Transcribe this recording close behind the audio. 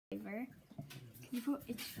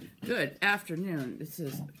Good afternoon. This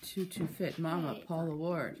is Tutu Fit Mama, Paula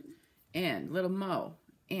Ward, and Little Mo.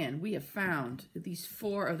 And we have found at least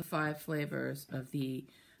 4 of the 5 flavors of the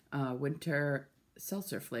winter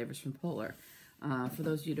seltzer flavors from Polar. For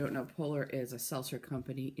those of you who don't know, Polar is a seltzer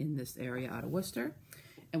company in this area out of Worcester.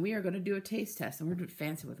 And we are going to do a taste test. And we're doing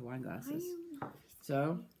fancy with wine glasses.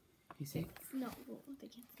 So, you see? No, they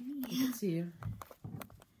can't see me. I can see you.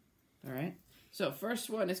 All right. So, first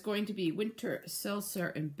one is going to be winter seltzer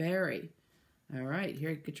and berry. All right.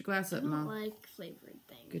 Here, get your glass up, Mom. I don't like flavored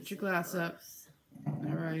things. Get your glass up.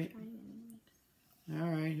 All right. All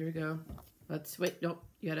right. Here we go. Let's wait. Nope.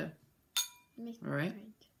 You gotta. All right.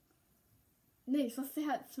 No, you're supposed to see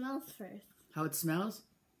how it smells first. How it smells?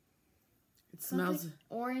 It smells like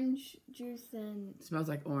orange juice and. It smells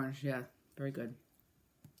like orange. Yeah. Very good.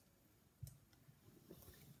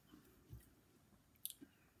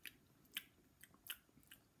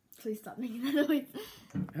 Please stop making that noise.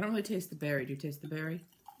 I don't really taste the berry. Do you taste the berry?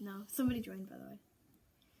 No. Somebody joined, by the way.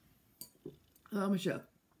 Hello, Michelle.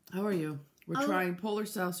 How are you? We're trying Polar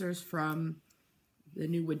seltzers from the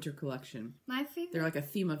new winter collection. My favorite. They're like a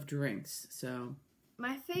theme of drinks, so.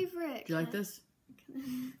 My favorite. Do you like this?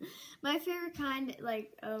 My favorite kind,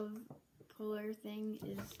 like, of Polar thing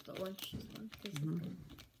is the orange juice one.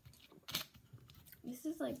 This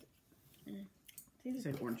is like. It's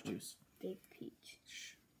like orange juice. Fake peach.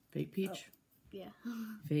 Fake peach? Oh, yeah.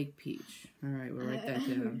 Fake peach. All right, we'll write that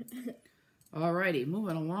down. Alrighty,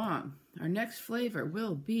 moving along. Our next flavor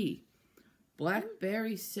will be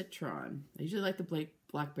blackberry citron. I usually like the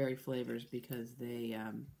blackberry flavors because they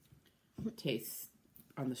taste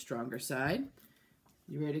on the stronger side.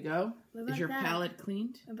 You ready to go? Is your palate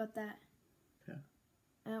cleaned? What about that? Okay.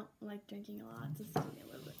 I don't like drinking a lot, so just give me a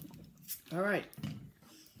little bit. All right.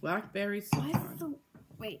 Blackberry citron.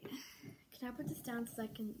 Wait. Can I put this down so I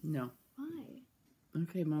can... No. Why?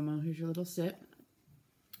 Okay, Mama. Here's your little sip.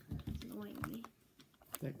 It's annoying me.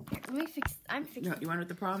 Good. Here, let me fix... I'm fixing... No, you want to know what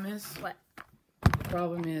the problem is? What? The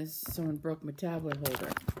problem is someone broke my tablet holder.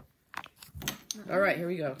 All right, here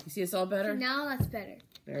we go. You see it's all better? Now that's better.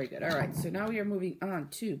 Very good. All right, so now we are moving on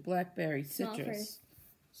to blackberry citrus. Smell first.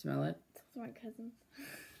 Smell it? Those are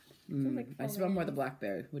my cousins. I smell more the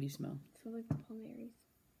blackberry. What do you smell? It smells like the palmaries.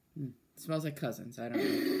 It smells like cousins. I don't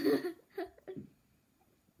know.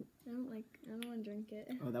 I don't want to drink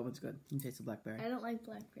it. Oh, that one's good. You can taste the blackberry. I don't like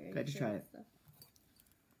blackberry. Okay, just try it. Stuff.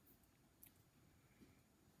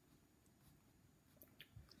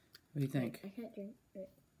 What do you think? I can't drink it.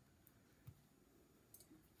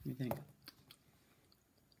 What do you think?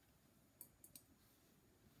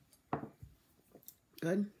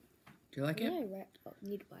 Good? Do you like it? I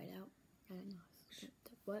need to bite out. I don't know.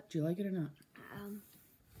 What? Do you like it or not?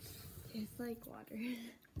 Tastes like water.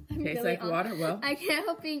 Tastes like water? Well, I can't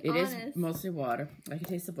help being honest. It is mostly water. I can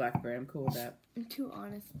taste the blackberry. I'm cool with that. I'm too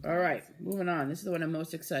honest. All right, moving on. This is the one I'm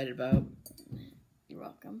most excited about. You're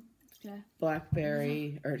welcome. Okay.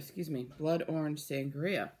 Blackberry, or excuse me, blood orange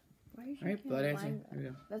sangria. Why are you All right, blood orange. Here we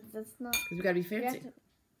go. That's not. Because we gotta be fancy.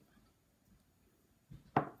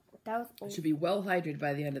 That was old. It should be well hydrated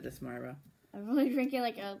by the end of this, Myra. I'm only drinking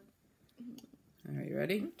like a. All right, you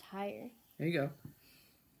ready? I'm tired. Here you go.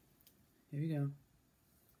 Here you go.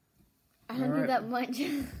 I don't do that much.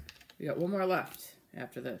 We got one more left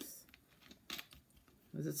after this.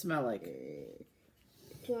 What does it smell like?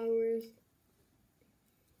 Flowers.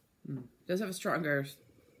 It does have a stronger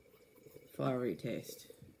flowery taste.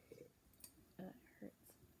 It hurts.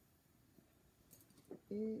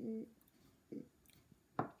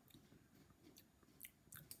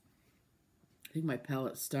 I think my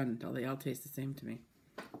palate's stunned. They all taste the same to me.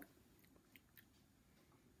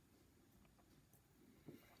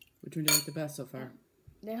 Which one do you like the best so far?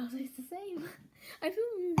 They all taste the same. I feel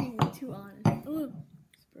I'm being too honest. Ooh,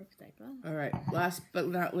 just broke that glass. All right, last but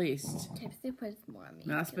not least. Tipsy puts more on me.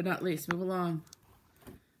 Last but not least, move along.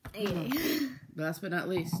 Last but not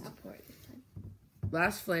least. I'll pour it this time.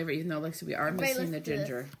 Last flavor, even though like so we are missing the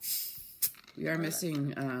ginger. We are missing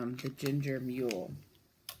the ginger mule.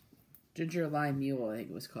 Ginger lime mule, I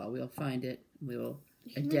think it was called. We'll find it. We will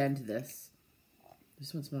addend this.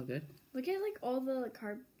 This one smell good? Look at like all the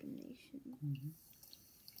carbonation.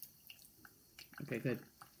 Okay, good.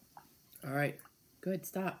 All right, good.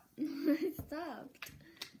 Stop. Stop.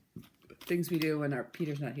 Things we do when our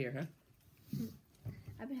Peter's not here, huh?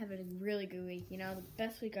 I've been having a really good week. You know, the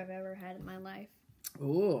best week I've ever had in my life.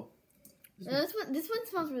 Ooh. This one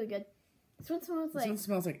smells really good. This one smells like. This one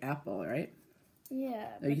smells like apple, right?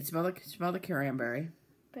 Yeah. Oh, you can smell the cranberry.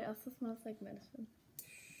 But it also smells like medicine.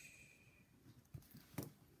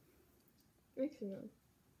 Makes me know.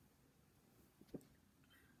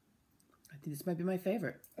 think this might be my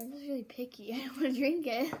favorite. I'm just really picky. I don't want to drink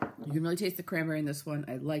it. You can really taste the cranberry in this one.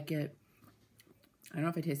 I like it. I don't know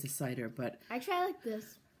if I taste the cider, but... I try like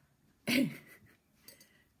this. I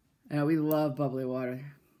know we love bubbly water.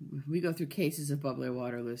 We go through cases of bubbly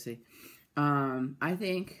water, Lucy. I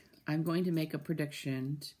think I'm going to make a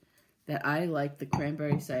prediction that I like the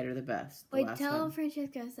cranberry cider the best. Wait, tell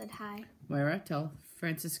Francesca I said hi. Moira, tell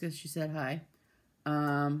Francisca she said hi.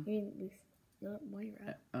 Not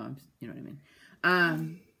Moira. You know what I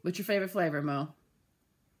mean. What's your favorite flavor, Mo?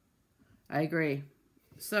 I agree.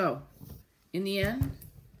 So, in the end,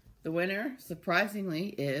 the winner, surprisingly,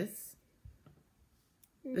 is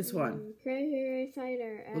this one. Cranberry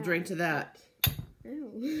cider. We'll drink to that.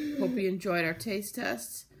 Oh. Hope you enjoyed our taste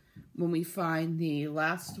tests. When we find the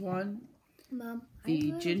last one, Mom,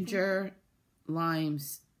 the ginger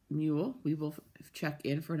limes mule, we will check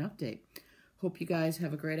in for an update. Hope you guys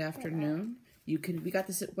have a great afternoon. We got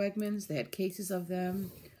this at Wegmans. They had cases of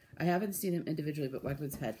them. I haven't seen them individually, but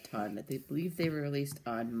Wegmans had a ton that they believe they were released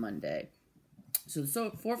on Monday. So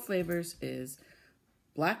 4 flavors is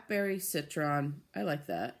blackberry citron. I like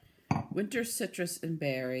that. Winter citrus and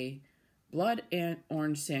berry. Blood and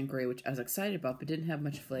orange sangria, which I was excited about, but didn't have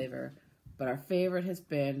much flavor. But our favorite has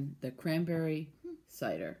been the cranberry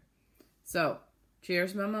cider. So,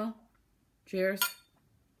 cheers, Momo. Cheers.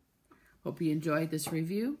 Hope you enjoyed this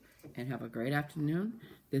review, and have a great afternoon.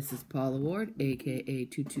 This is Paula Ward, a.k.a.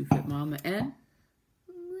 22 Fit Mama, and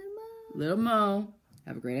Little Mo.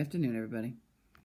 Have a great afternoon, everybody.